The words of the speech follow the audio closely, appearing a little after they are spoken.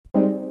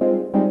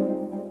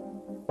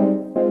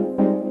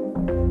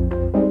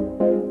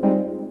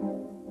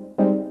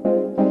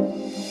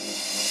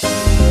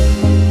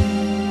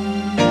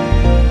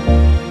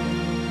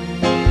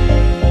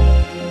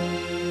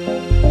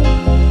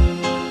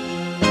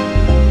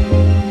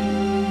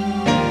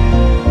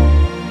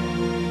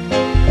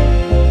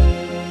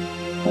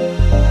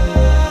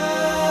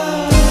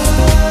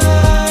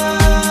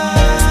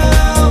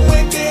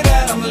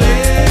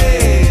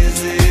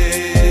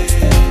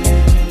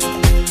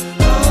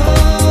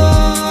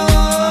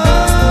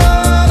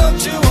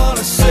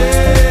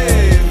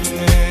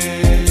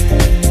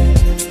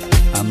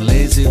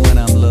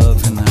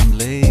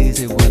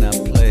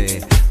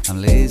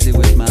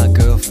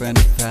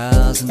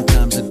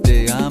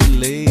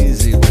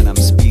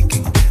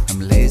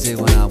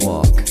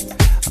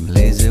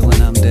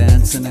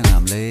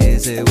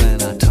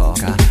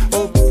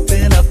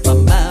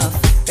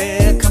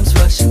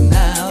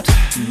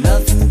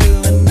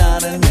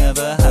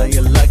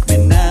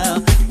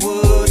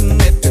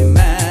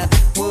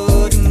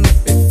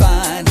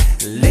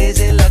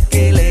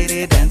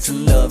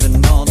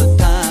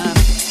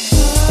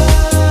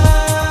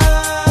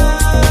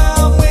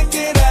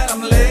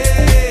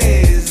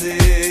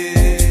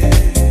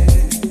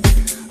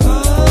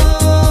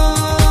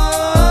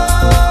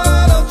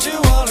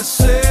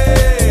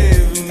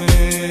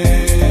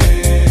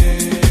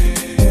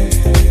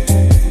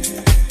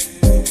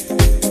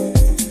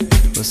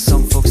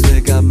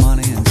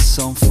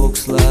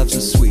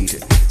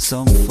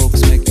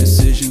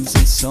decisions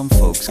and some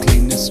folks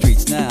clean the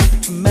streets now.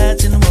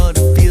 Imagine what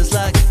it feels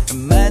like,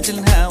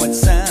 imagine how it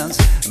sounds.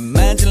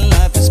 Imagine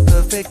life is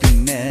perfect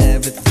and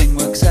everything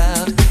works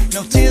out.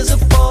 No tears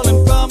are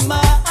falling from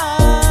my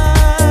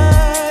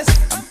eyes.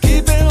 I'm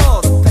keeping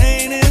all the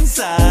pain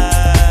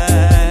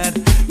inside.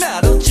 Now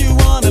don't you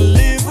wanna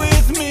live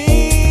with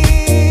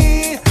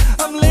me?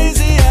 I'm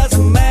lazy as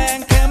a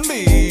man can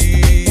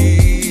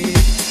be.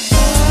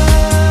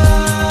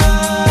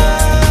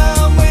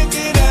 I'm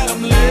wicked and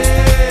I'm lazy.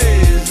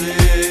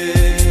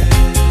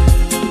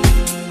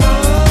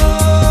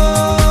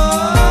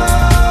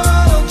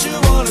 Don't you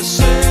wanna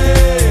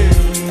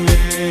save me?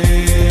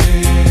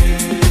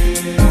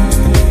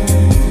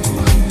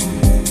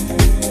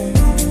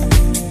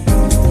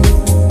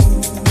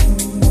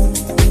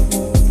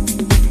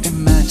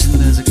 Imagine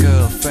there's a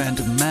girlfriend,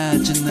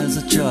 imagine there's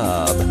a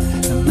job,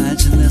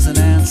 imagine there's an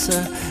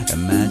answer,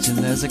 imagine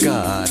there's a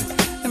God.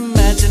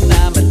 Imagine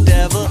I'm a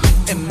devil,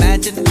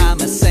 imagine I'm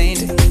a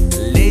saint.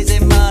 Lazy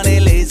money,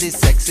 lazy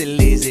sexy,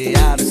 lazy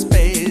outer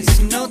space.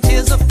 No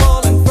tears are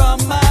falling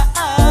from my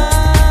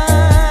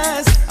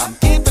eyes. I'm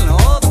keeping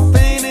all the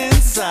pain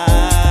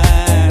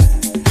inside.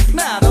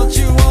 Now don't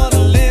you wanna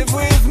live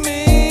with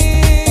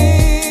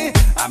me?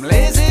 I'm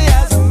lazy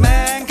as a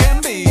man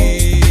can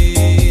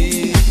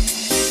be.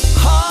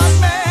 Hard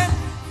man,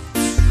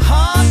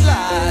 hard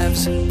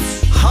lives,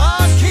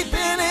 hard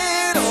keeping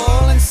it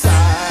all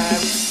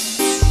inside.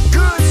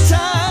 Good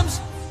times,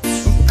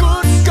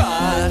 good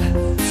God,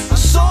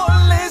 so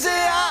lazy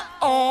I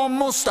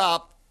almost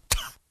stop.